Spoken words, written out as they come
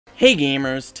Hey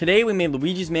gamers, today we made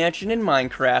Luigi's Mansion in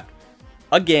Minecraft,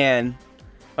 again.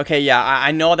 Okay, yeah,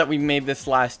 I know that we made this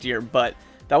last year, but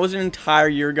that was an entire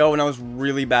year ago and I was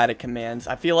really bad at commands.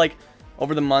 I feel like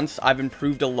over the months I've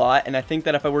improved a lot, and I think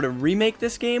that if I were to remake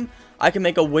this game, I could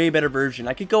make a way better version.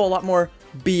 I could go a lot more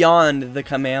beyond the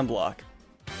command block.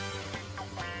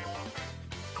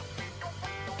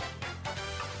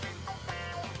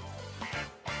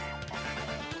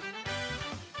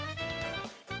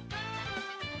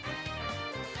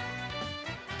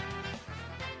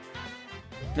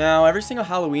 Now, every single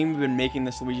Halloween we've been making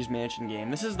this Luigi's Mansion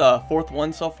game. This is the 4th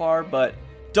one so far, but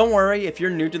don't worry, if you're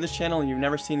new to this channel and you've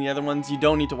never seen the other ones, you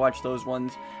don't need to watch those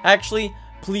ones. Actually,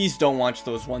 please don't watch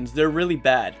those ones, they're really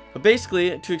bad. But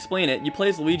basically, to explain it, you play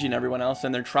as Luigi and everyone else,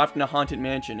 and they're trapped in a haunted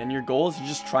mansion, and your goal is to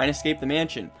just try and escape the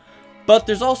mansion. But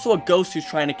there's also a ghost who's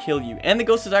trying to kill you, and the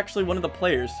ghost is actually one of the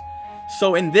players.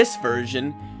 So in this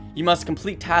version, you must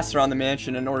complete tasks around the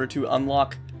mansion in order to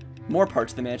unlock more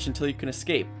parts of the mansion until you can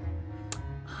escape.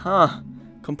 Huh,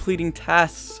 completing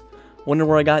tasks. Wonder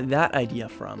where I got that idea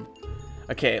from.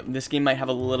 Okay, this game might have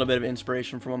a little bit of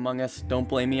inspiration from Among Us. Don't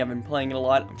blame me, I've been playing it a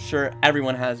lot. I'm sure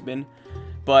everyone has been.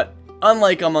 But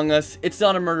unlike Among Us, it's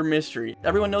not a murder mystery.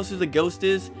 Everyone knows who the ghost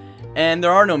is, and there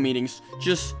are no meetings.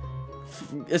 Just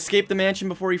escape the mansion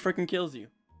before he freaking kills you.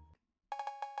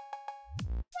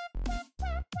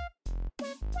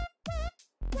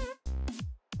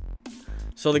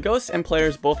 So the ghosts and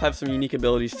players both have some unique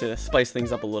abilities to spice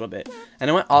things up a little bit, and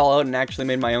I went all out and actually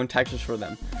made my own textures for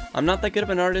them. I'm not that good of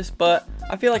an artist, but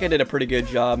I feel like I did a pretty good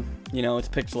job. You know, it's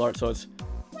pixel art, so it's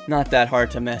not that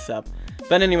hard to mess up.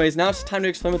 But anyways, now it's time to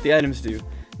explain what the items do.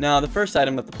 Now, the first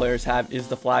item that the players have is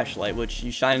the flashlight, which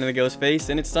you shine into the ghost's face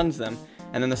and it stuns them.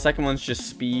 And then the second one's just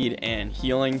speed and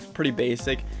healing, pretty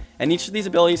basic. And each of these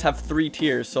abilities have 3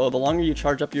 tiers, so the longer you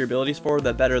charge up your abilities for,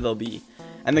 the better they'll be.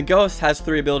 And the ghost has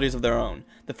 3 abilities of their own.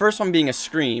 The first one being a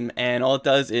scream, and all it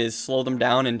does is slow them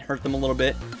down and hurt them a little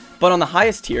bit. But on the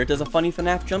highest tier, it does a funny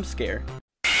FNAF jump scare.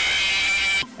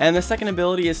 And the second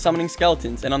ability is summoning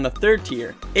skeletons, and on the 3rd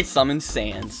tier, it summons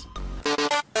sands.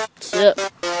 Yep.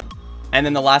 And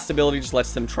then the last ability just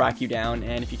lets them track you down,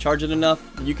 and if you charge it enough,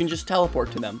 you can just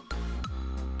teleport to them.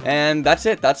 And that's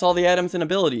it, that's all the items and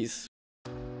abilities.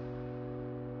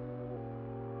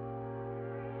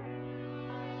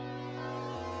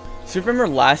 So if you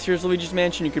remember last year's Luigi's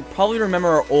Mansion, you could probably remember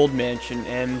our old mansion,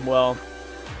 and well,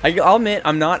 I'll admit,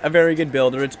 I'm not a very good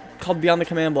builder. It's called Beyond the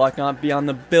Command Block, not Beyond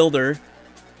the Builder.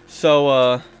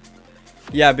 So,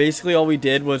 yeah, basically all we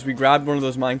did was we grabbed one of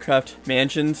those Minecraft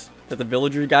mansions that the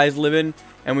villager guys live in,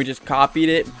 and we just copied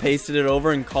it, pasted it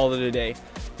over, and called it a day.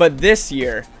 But this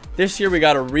year we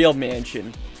got a real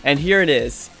mansion, and here it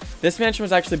is. This mansion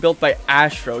was actually built by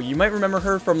Astro. You might remember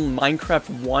her from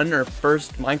Minecraft 1, or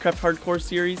first Minecraft Hardcore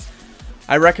series.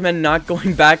 I recommend not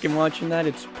going back and watching that,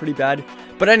 it's pretty bad.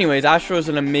 But anyways, Astro is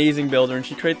an amazing builder, and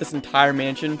she created this entire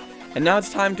mansion. And now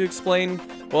it's time to explain,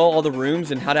 well, all the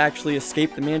rooms and how to actually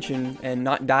escape the mansion and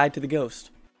not die to the ghost.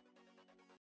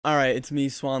 Alright, it's me,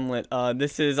 Swanlit.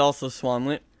 This is also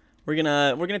Swanlit. We're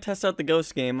gonna test out the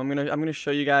ghost game. I'm gonna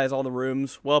show you guys all the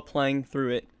rooms while playing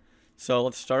through it. So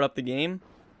let's start up the game.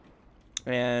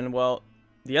 And well,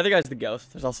 the other guy's the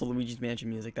ghost. There's also Luigi's Mansion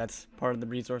music. That's part of the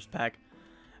resource pack.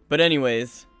 But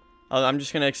anyways, I'm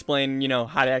just going to explain, you know,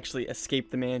 how to actually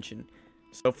escape the mansion.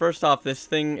 So first off, this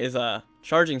thing is a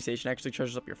charging station. It actually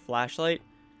charges up your flashlight.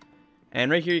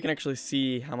 And right here you can actually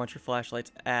see how much your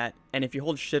flashlight's at. And if you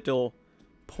hold shift, it'll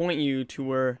point you to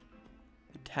where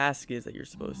the task is that you're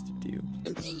supposed to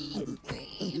do.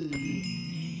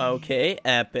 Okay,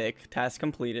 epic. Task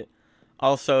completed.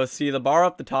 Also, see the bar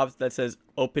up the top that says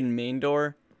open main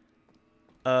door?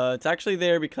 It's actually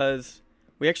there because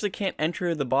we actually can't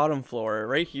enter the bottom floor.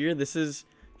 Right here, this is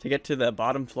to get to the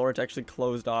bottom floor. It's actually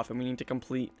closed off, and we need to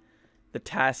complete the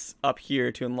tasks up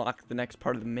here to unlock the next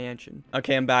part of the mansion.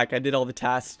 Okay, I'm back. I did all the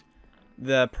tasks.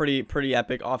 The pretty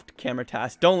epic off-camera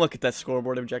tasks. Don't look at that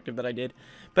scoreboard objective that I did.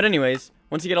 But anyways,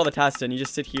 once you get all the tasks done, you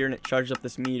just sit here and it charges up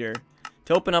this meter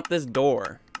to open up this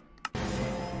door.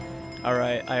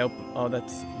 Alright, oh,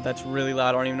 that's really loud.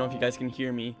 I don't even know if you guys can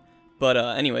hear me. But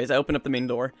anyways, I opened up the main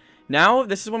door. Now,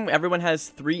 this is when everyone has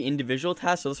 3 individual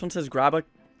tasks. So this one says grab a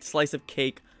slice of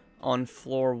cake on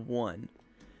floor 1.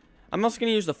 I'm also going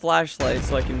to use the flashlight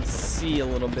so I can see a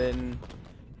little bit and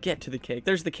get to the cake.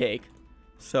 There's the cake.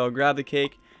 So grab the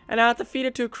cake. And I have to feed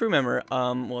it to a crew member.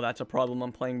 Well, that's a problem.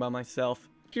 I'm playing by myself.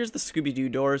 Here's the Scooby-Doo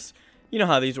doors. You know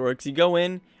how these works. You go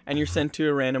in and you're sent to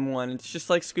a random one. It's just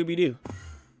like Scooby-Doo.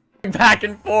 Back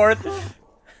and forth.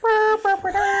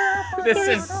 This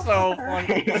is so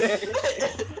funny.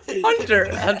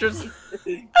 Hunter's.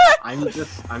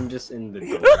 I'm just in the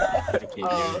door.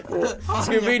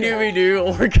 Scooby Dooby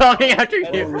Doo, we're coming after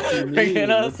you. We're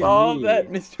gonna Look at solve me.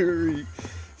 that mystery.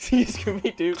 See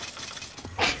Scooby Doo.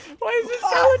 Why is this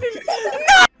sounding?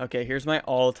 No! Okay, here's my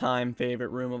all-time favorite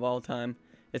room of all time.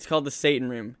 It's called the Satan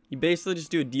room. You basically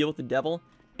just do a deal with the devil,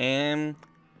 and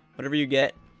whatever you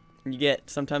get, you get.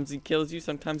 Sometimes he kills you,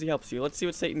 sometimes he helps you. Let's see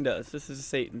what Satan does. This is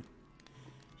Satan.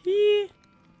 He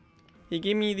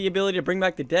gave me the ability to bring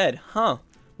back the dead. Huh.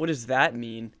 What does that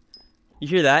mean? You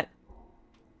hear that?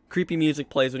 Creepy music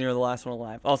plays when you're the last one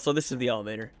alive. Also, this is the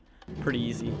elevator. Pretty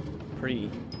easy. Pretty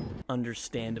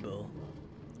understandable.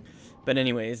 But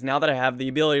anyways, now that I have the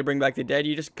ability to bring back the dead,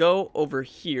 you just go over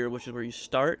here, which is where you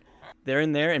start. There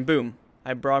and there, and boom.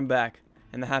 I brought him back.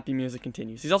 And the happy music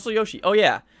continues. He's also Yoshi. Oh,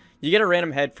 yeah. You get a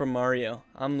random head from Mario.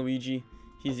 I'm Luigi.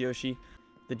 He's Yoshi.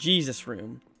 The Jesus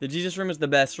room. The Jesus room is the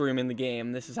best room in the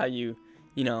game. This is how you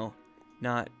know,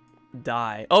 not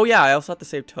die. Oh, yeah. I also have to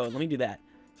save Toad. Let me do that.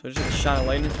 So I just have to shine a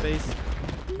light in his face.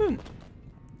 And boom.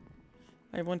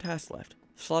 I have one task left.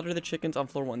 Slaughter the chickens on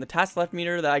floor 1. The task left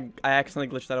meter that I accidentally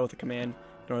glitched that out with a command.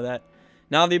 Ignore that.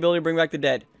 Now I have the ability to bring back the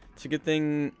dead. It's a good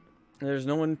thing there's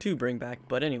no one to bring back.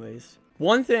 But anyways.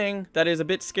 One thing that is a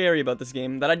bit scary about this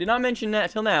game that I did not mention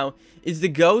until now is the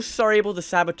ghosts are able to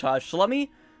sabotage. So let me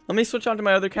switch on to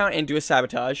my other account and do a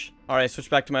sabotage. Alright, switch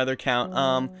back to my other account.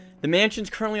 The mansion's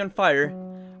currently on fire.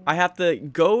 I have to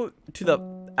go to the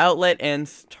outlet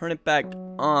and turn it back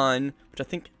on. Which I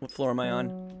think, what floor am I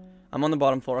on? I'm on the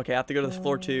bottom floor. Okay, I have to go to this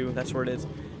floor 2. That's where it is.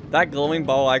 That glowing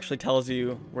ball actually tells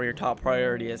you where your top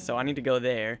priority is. So I need to go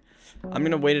there. I'm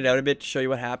going to wait it out a bit to show you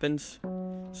what happens.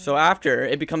 So after,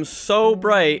 it becomes so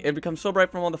bright. It becomes so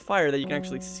bright from all the fire that you can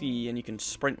actually see. And you can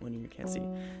sprint when you can't see.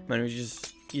 Man, you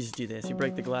just do this. You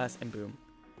break the glass and boom.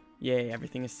 Yay,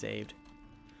 everything is saved.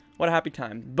 What a happy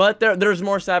time. But there's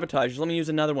more sabotage. Let me use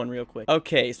another one real quick.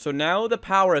 Okay, so now the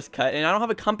power is cut. And I don't have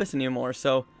a compass anymore.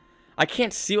 So I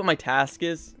can't see what my task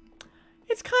is.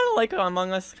 It's kind of like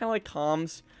Among Us, kind of like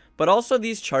comms. But also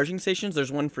these charging stations,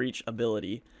 there's one for each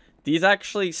ability. These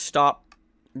actually stop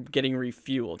getting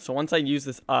refueled. So once I use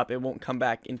this up, it won't come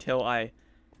back until I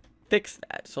fix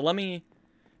that. So let me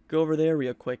go over there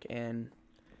real quick and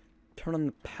turn on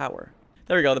the power.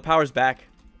 There we go, the power's back.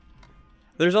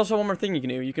 There's also one more thing you can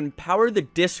do. You can power the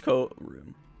disco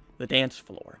room, the dance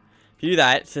floor. If you do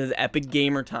that, it says Epic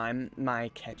Gamer Time, my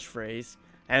catchphrase.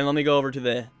 And let me go over to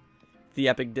the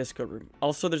Epic Disco room.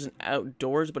 Also, there's an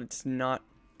outdoors, but it's not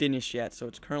finished yet, so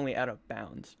it's currently out of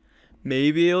bounds.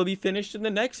 Maybe it'll be finished in the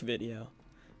next video.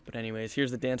 But anyways,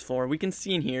 here's the dance floor. We can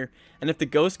see in here, and if the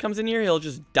ghost comes in here, he'll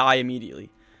just die immediately.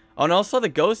 Oh, and also the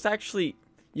ghost actually,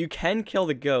 you can kill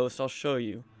the ghost. I'll show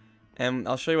you, and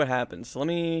I'll show you what happens. So let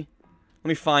me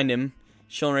find him.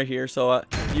 He's chilling right here. So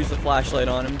use the flashlight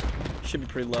on him. Should be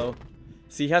pretty low.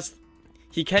 See,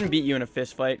 he can beat you in a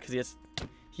fist fight because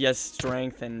he has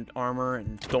strength and armor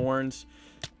and thorns,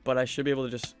 but I should be able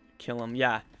to just kill him.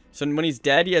 Yeah. So when he's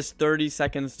dead, he has 30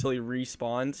 seconds till he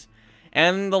respawns,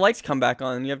 and the lights come back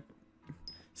on.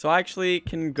 So I actually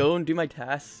can go and do my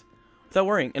tasks without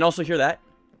worrying. And also hear that.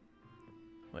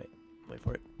 Wait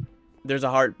for it. There's a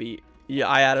heartbeat. Yeah,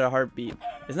 I added a heartbeat.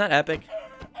 Isn't that epic?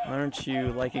 Why aren't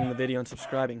you liking the video and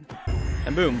subscribing?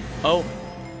 And boom. Oh,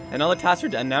 and all the tasks are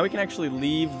done. Now we can actually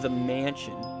leave the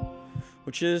mansion,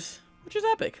 which is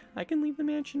epic. I can leave the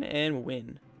mansion and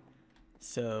win.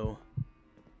 So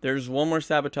there's one more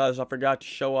sabotage I forgot to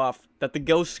show off that the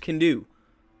ghosts can do.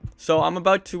 So I'm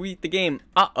about to eat the game.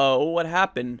 Uh-oh, what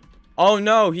happened? Oh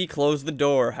no, he closed the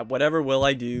door. Whatever will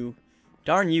I do?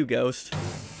 Darn you, ghost.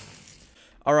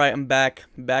 Alright, I'm back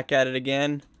at it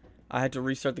again. I had to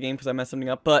restart the game because I messed something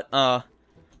up. But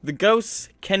the ghosts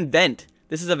can vent.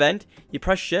 This is a vent. You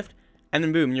press shift and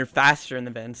then boom, you're faster in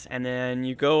the vents. And then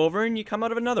you go over and you come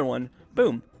out of another one.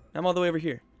 Boom. I'm all the way over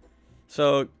here.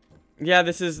 So yeah,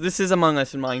 this is Among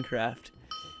Us in Minecraft.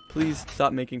 Please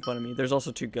stop making fun of me. There's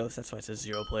also 2 ghosts. That's why it says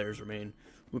 0 players remain.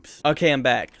 Whoops. Okay, I'm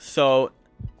back. So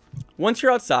once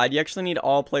you're outside, you actually need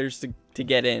all players to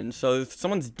get in. So if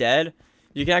someone's dead,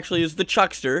 you can actually use the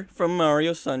Chuckster from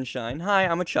Mario Sunshine. Hi,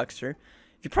 I'm a Chuckster.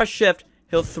 If you press shift,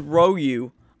 he'll throw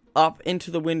you up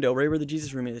into the window right where the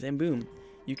Jesus room is. And boom,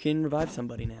 you can revive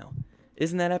somebody now.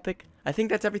 Isn't that epic? I think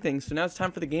that's everything. So now it's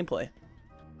time for the gameplay.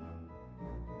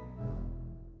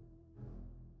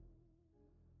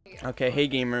 Okay, hey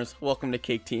gamers, welcome to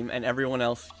Cake Team, and everyone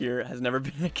else here has never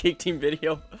been in a Cake Team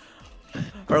video,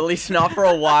 or at least not for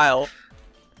a while.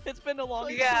 It's been a long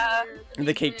Yeah. time.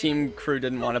 The Cake Team crew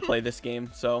didn't want to play this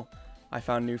game, so I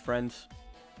found new friends.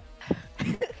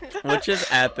 Which is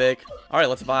epic. All right,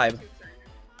 let's vibe.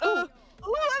 Oh,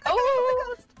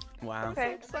 Oh, Wow.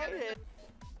 okay. excited.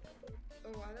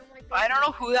 I don't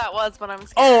know who that was, but I'm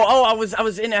scared. Oh, I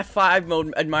was in F5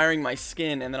 mode, admiring my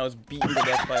skin, and then I was beaten to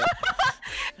death by.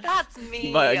 That's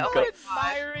me. But Oh go- my God.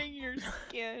 Admiring your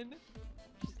skin.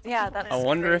 Yeah, that's I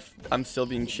wonder if I'm still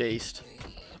being chased.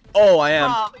 Oh, I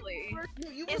am. Probably.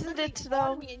 Isn't it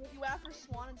though? And you asked for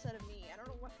Swan instead of me. I don't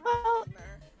know what Well, happened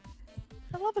there.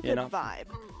 I love a Yeah, good no. vibe.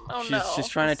 Oh she's no. she's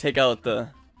trying to take out the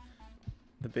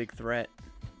big threat.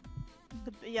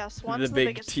 Yeah, Swan's The the big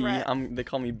biggest T. threat. They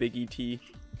call me Big ET.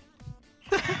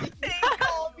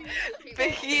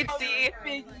 Big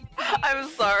E.T. I'm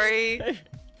sorry.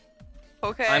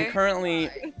 Okay. I'm currently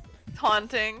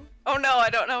taunting. Oh no, I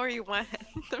don't know where you went.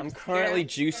 I'm currently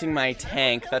juicing my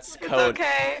tank. That's It's code.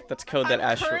 okay. That's code that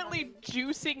I'm Astro. currently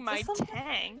juicing my Is this some-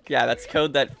 tank. Yeah, that's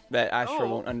code that Astro Oh.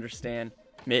 won't understand,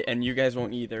 and you guys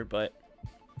won't either. But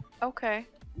Okay.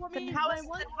 Then how is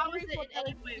it in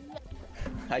any way?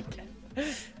 I can't.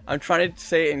 I'm trying to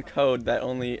say it in code that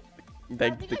only. I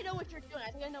think I know what you're doing.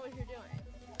 I think I know what you're doing.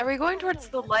 Are we going towards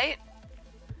the light?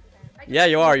 Yeah,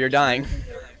 you are. You're dying.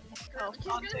 Oh, She's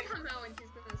gonna come out and she's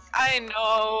gonna scream. I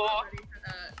know. Ready for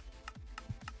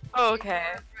that. Okay.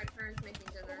 My parents making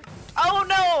dinner. Oh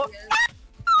no!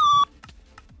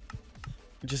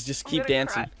 Just I'm keep gonna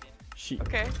dancing. cry. She.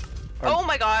 Okay. Or- Oh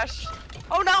my gosh.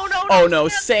 Oh no, no, no! Oh no,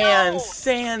 Sans.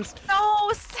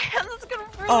 No, Sans is gonna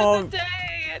ruin Oh. the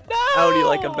day! No! Howdy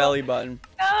like a belly button.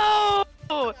 No!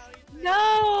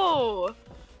 No!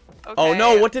 Okay. Oh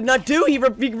no, what did not do? He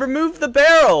removed the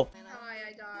barrel. Hi,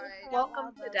 I died.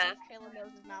 Welcome to death. Caleb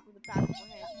knows his map with the back of her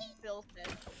hand. He fills it.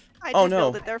 I Oh, did no.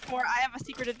 build it, therefore I have a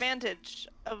secret advantage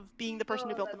of being the person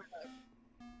who built the map.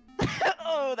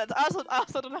 Oh, that's I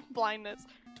also don't have blindness.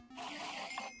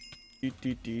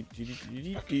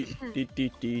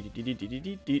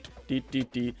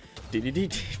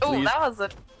 Oh, Please. that was a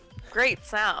great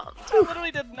sound. That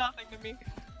literally did nothing to me.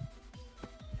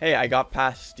 Hey, I got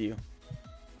past you.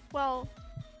 Well,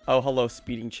 Oh, hello,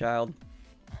 speeding child.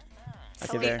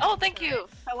 Okay, Sweet. there. Oh, thank you.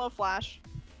 hello, Flash.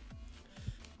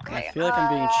 Okay. I feel like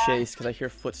I'm being chased because I hear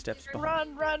footsteps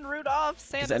behind. Run, Rudolph!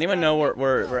 Santa's Does anyone coming. know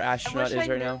where I Astronaut wish I is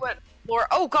right knew now? what floor.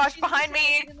 Oh gosh, behind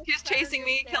me! He's chasing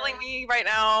me, killing me right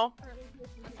now.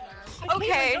 Caitlin,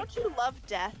 Okay. don't you love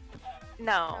death?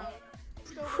 No.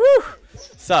 Whew.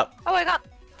 Sup? Oh, I got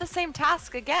the same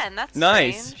task again. That's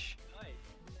Nice. strange.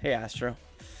 Hey, Astro.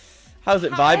 How's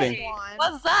it Hi. vibing? Hey,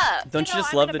 what's up? Don't you know,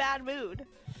 just I'm love in the? a bad mood.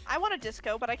 I want a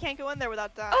disco, but I can't go in there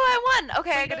without dying. Oh, I won.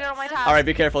 Okay, I got it on my task. All right,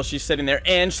 be careful. She's sitting there,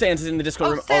 and Sans is in the disco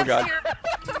room. Oh Sans god. here.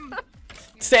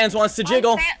 Sans wants to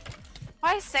jiggle.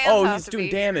 Why is Sans Oh, have he's to doing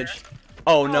be damage. here?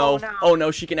 Oh no. no. Oh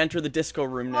no, she can enter the disco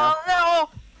room now. Oh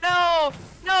no!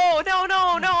 No! No! No!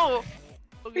 No! No!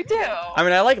 We do. I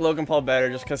mean, I like Logan Paul better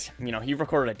just because, you know, he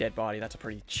recorded a dead body. That's a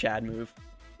pretty Chad move.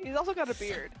 He's also got a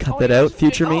beard. Cut Oh, that he out, does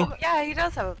future jiggle. me. Oh, yeah, he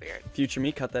does have a beard. Future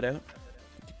me, cut that out.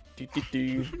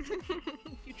 Do.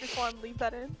 Future Swan, leave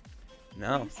that in.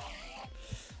 No.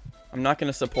 I'm not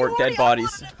gonna support dead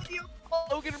bodies.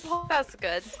 Logan Paul. That's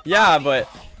good. Yeah, but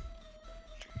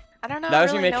I don't know. That I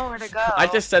was really make- know where to go. I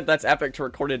just said that's epic to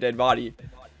record a dead body.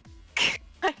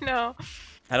 I know.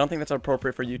 I don't think that's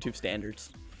appropriate for YouTube standards.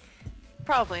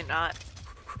 Probably not.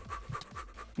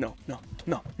 No.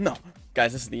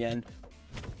 Guys, this is the end.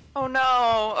 Oh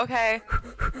no. Okay.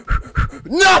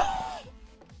 No!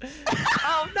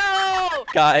 Oh no!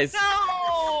 Guys,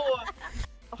 No!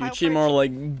 Yuchi more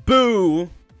like boo.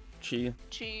 Chi.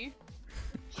 Chi.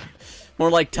 More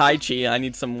like Tai Chi. I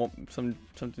need something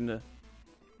to,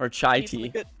 or chai Needs something tea.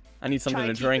 good. I need something Chai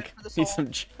to tea drink. good for the Need soul.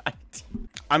 some chai tea.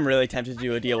 I'm really tempted to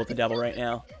do a deal with the devil right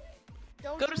now.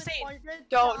 Don't Go do to it, Saint. Swan, you're gonna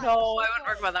Don't die. know. I wouldn't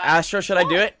work about that. Astro, should I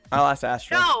do it? I'll ask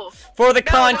Astro. No! For the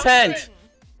No, don't content!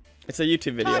 It's a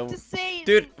YouTube video. Talk to Satan.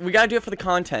 Dude, we gotta do it for the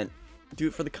content. Do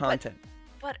it for the content.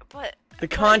 But. The Why do you do it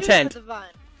content. for the fun?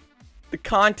 The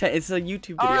content. It's a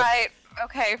YouTube video. Alright.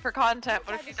 Okay, for content,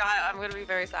 but if you die, I'm gonna be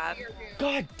very sad.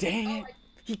 God dang it.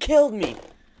 He killed me.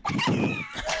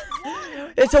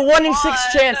 It's a 1 in 6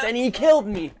 What? chance and he killed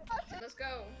me. Let's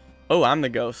go. Oh, I'm the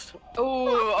ghost. Ooh,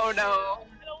 oh no.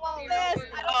 I don't want this.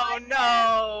 I don't Oh like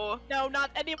no. this. No,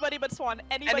 not anybody but Swan.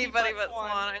 Anybody but Swan.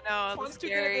 I know, Swan's that's too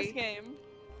good at this scary. game.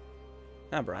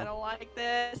 Nah, I bro. don't like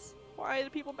this. Why are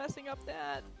people messing up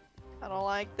that? I don't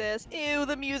like this. Ew,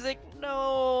 the music.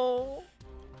 No.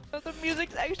 But the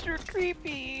music's extra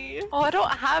creepy. Oh, I don't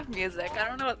have music. I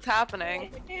don't know what's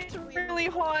happening. It's really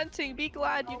haunting. Be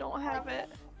glad you don't have it.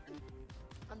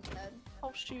 I'm dead.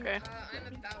 Oh shoot. Okay.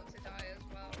 I'm about to die as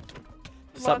well.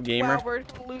 What's up, gamer? Wow, we're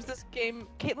gonna lose this game.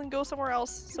 Caitlin, go somewhere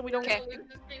else so we don't Okay.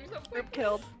 get group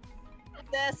killed.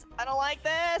 This. I don't like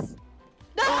this.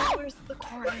 Oh, where's the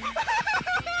corner?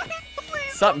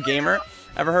 Sup, gamer?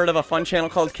 Ever heard of a fun channel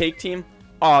called Cake Team?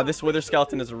 Oh, this wither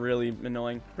skeleton is really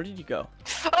annoying. Where did you go?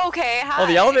 Okay, hi. Oh,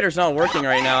 the elevator's not working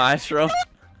right now, Astro. I'm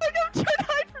trying to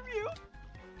hide from you.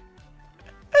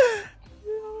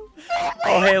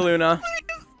 Oh, hey, Luna.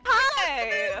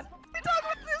 Hi. Can we talk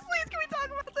about this, please? Can we talk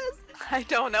about this? I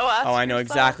don't know. Ask Oh, I know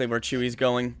yourself. exactly where Chewy's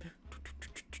going.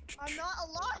 I'm not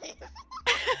alive.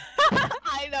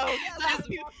 I know. Yes,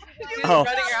 You- Oh,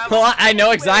 running around well, I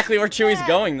know exactly where Chewy's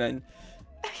going then.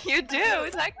 You do,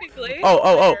 technically.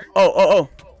 Oh.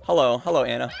 Hello,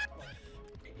 Anna.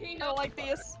 I don't like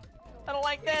this. I don't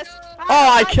like this. Oh,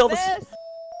 I like killed this.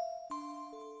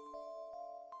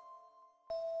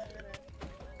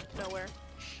 Nowhere.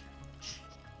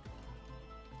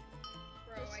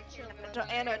 Bro, I can't believe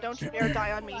Anna, don't you dare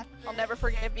die on me. I'll never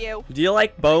forgive you. Do you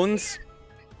like bones?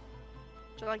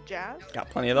 Do you like jazz? Got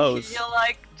plenty of those. You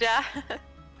like jazz?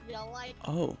 You like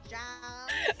Oh. jazz?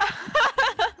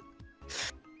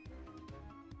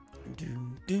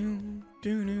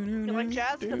 You like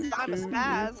jazz? Because I'm a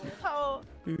spaz. Oh,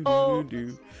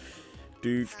 you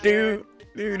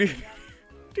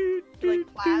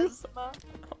like plasma?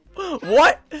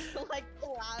 What? Like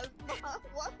plasma?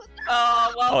 What?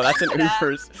 Oh, well. Oh, that's an that.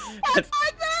 Ubers.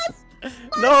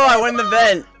 No, I went in the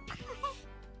vent.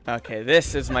 Okay,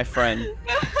 this is my friend.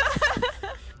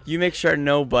 You make sure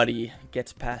nobody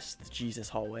gets past the Jesus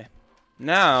hallway.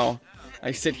 Now,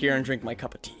 I sit here and drink my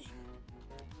cup of tea.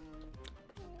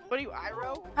 What are you,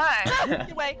 Iro? Hi.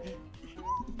 Get away.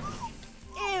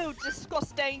 Ew,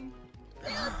 disgusting.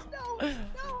 No,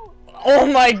 no. Oh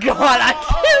my god, I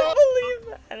can't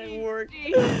believe that it worked.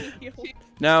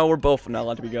 No, we're both not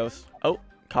allowed to be ghosts. Oh,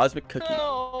 cosmic cookie. I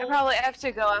No. probably have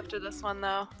to go after this one,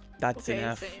 though. That's Okay,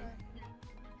 enough. same.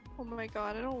 Oh my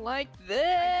god, I don't like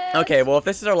this. Okay, well, if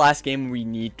this is our last game, we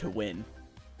need to win.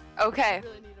 Okay,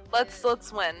 Really need to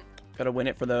let's win. Gotta win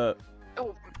it for the...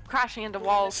 Oh, crashing into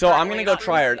walls. So I'm gonna finally go got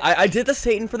try hard. I did the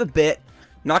Satan for the bit.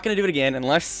 Not gonna do it again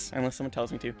unless someone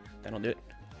tells me to. Then I'll do it.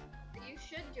 you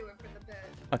should do it for the bit.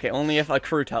 Okay, only if a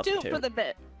crew tells Do me it to. for the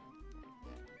bit.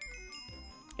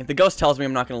 If the ghost tells me,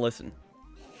 I'm not gonna listen.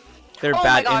 They're Oh my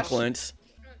bad gosh. influence.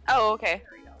 Oh, okay.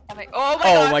 I'm like, oh my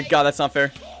Oh god. my god, that's not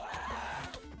fair.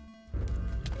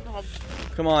 Oh,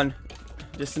 Come on.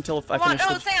 Just until I come on. finish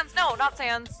No, the... Sans. No, not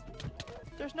Sans.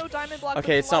 There's no diamond block.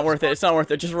 Okay, it's not worth it. It's not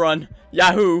worth it. Just run.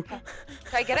 Yahoo! Did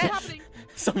I get What's it? happening?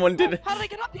 Someone did it. How did I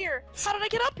get up here? How did I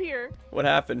get up here? What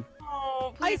happened?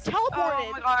 Oh, I please. teleported.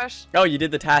 Oh my gosh. Oh, you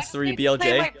did the task 3 Play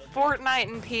BLJ? my Fortnite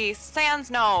in peace. Sans,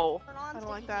 no. Turn on I don't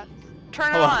like TV. that. Turn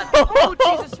it Hello. on.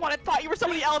 Oh Jesus! What? I thought you were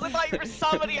somebody else. I thought you were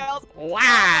somebody else. Wow!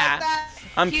 That.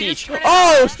 I'm You just Peach. turned it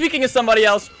Oh, on. speaking of somebody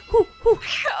else. Whew, whew.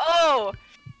 Oh.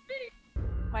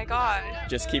 My god.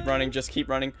 Just keep running. Just keep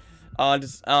running.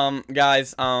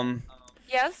 Guys,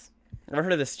 Yes? ever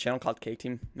heard of this channel called Cake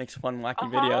Team? Makes fun, wacky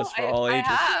videos for all I ages.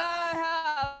 have.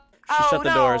 I She Oh, shut the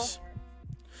no. doors.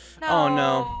 No. Oh,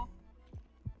 no.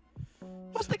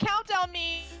 What's the countdown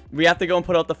mean? We have to go and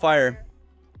put out the fire.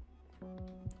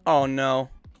 Oh no.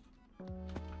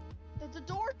 The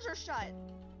doors are shut.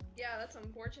 Yeah, that's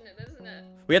unfortunate, isn't it?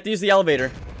 We have to use the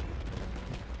elevator.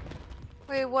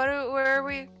 Wait, where are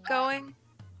we going?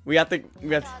 We have to.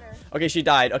 Okay, she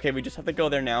died. Okay, we just have to go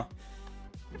there now.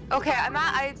 Okay,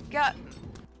 I got.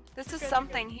 This is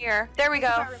something here. There we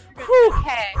go. Whew.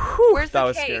 Okay. Whew, Where's that the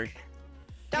was cake? scary.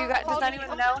 Does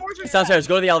anyone know? It's downstairs.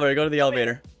 Go to the elevator. Go to the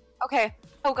elevator. Okay.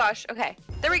 Oh gosh. Okay.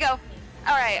 There we go.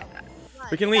 All right.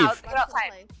 We can leave. Get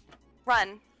outside.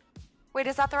 Run. Wait,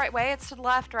 is that the right way? It's to the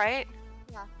left, right?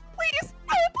 Please!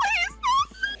 Oh, please!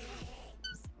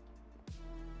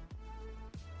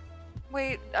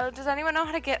 Wait. Does anyone know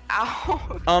how to get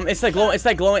out? It's like glowing. It's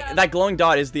like glowing. That glowing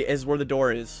dot is where the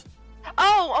door is.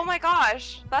 Oh. Oh my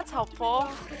gosh. That's helpful.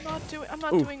 I'm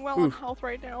not Ooh, doing well ooh. on health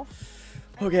right now.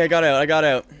 Okay, I got out. I got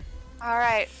out. All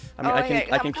right. I mean, Oh, okay,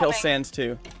 I can I'm kill coming. Sans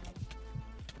too.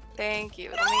 Thank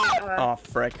you. Let me. Oh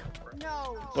frick.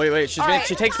 No. Wait. She's All gonna. right,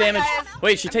 She takes hi, damage. guys.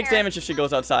 Wait, she I'm takes here. damage if she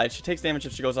goes outside. She takes damage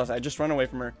if she goes outside. Just run away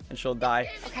from her and she'll die.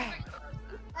 Okay.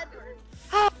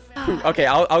 Edward. Okay,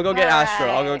 I'll go get Astro.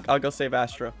 Alright. I'll go save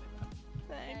Astro.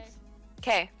 Thanks.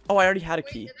 Okay. Oh, I already had a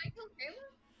Wait, key. did I kill Kayla?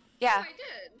 Yeah. Oh, I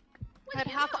did. What I had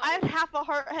do you half. know? I had half a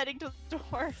heart heading to the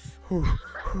door. Whew,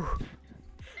 whew.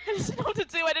 I didn't know what to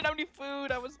do. I didn't have any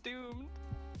food. I was doomed.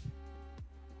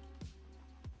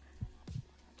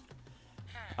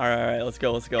 All right, let's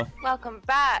go. Let's go. Welcome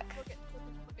back.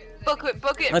 Book it.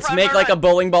 Book it. Let's run, make run, like a run.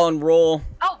 bowling ball and roll.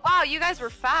 Oh wow, you guys were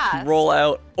fast. Roll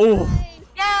out. Oh.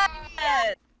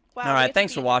 Yes. Wow, All right, we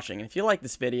thanks have for watching. And if you like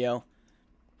this video,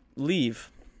 leave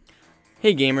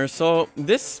Hey gamers, so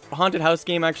this haunted house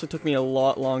game actually took me a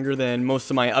lot longer than most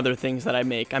of my other things that I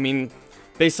make. I mean,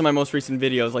 based on my most recent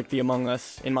videos like the Among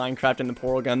Us in Minecraft and the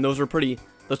Portal Gun, those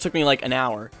took me like an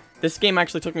hour. This game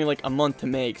actually took me like a month to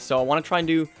make, so I want to try and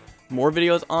do more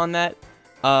videos on that.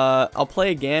 I'll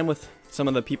play again with some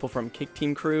of the people from Kick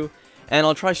Team Crew, and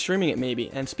I'll try streaming it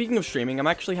maybe. And speaking of streaming, I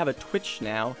actually have a Twitch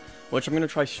now, which I'm going to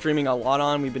try streaming a lot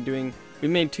on. We've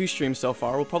made 2 streams so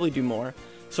far, we'll probably do more.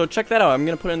 So check that out. I'm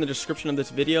going to put it in the description of this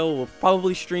video. We'll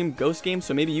probably stream Ghost Games,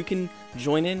 so maybe you can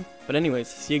join in. But anyways,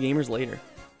 see you gamers later.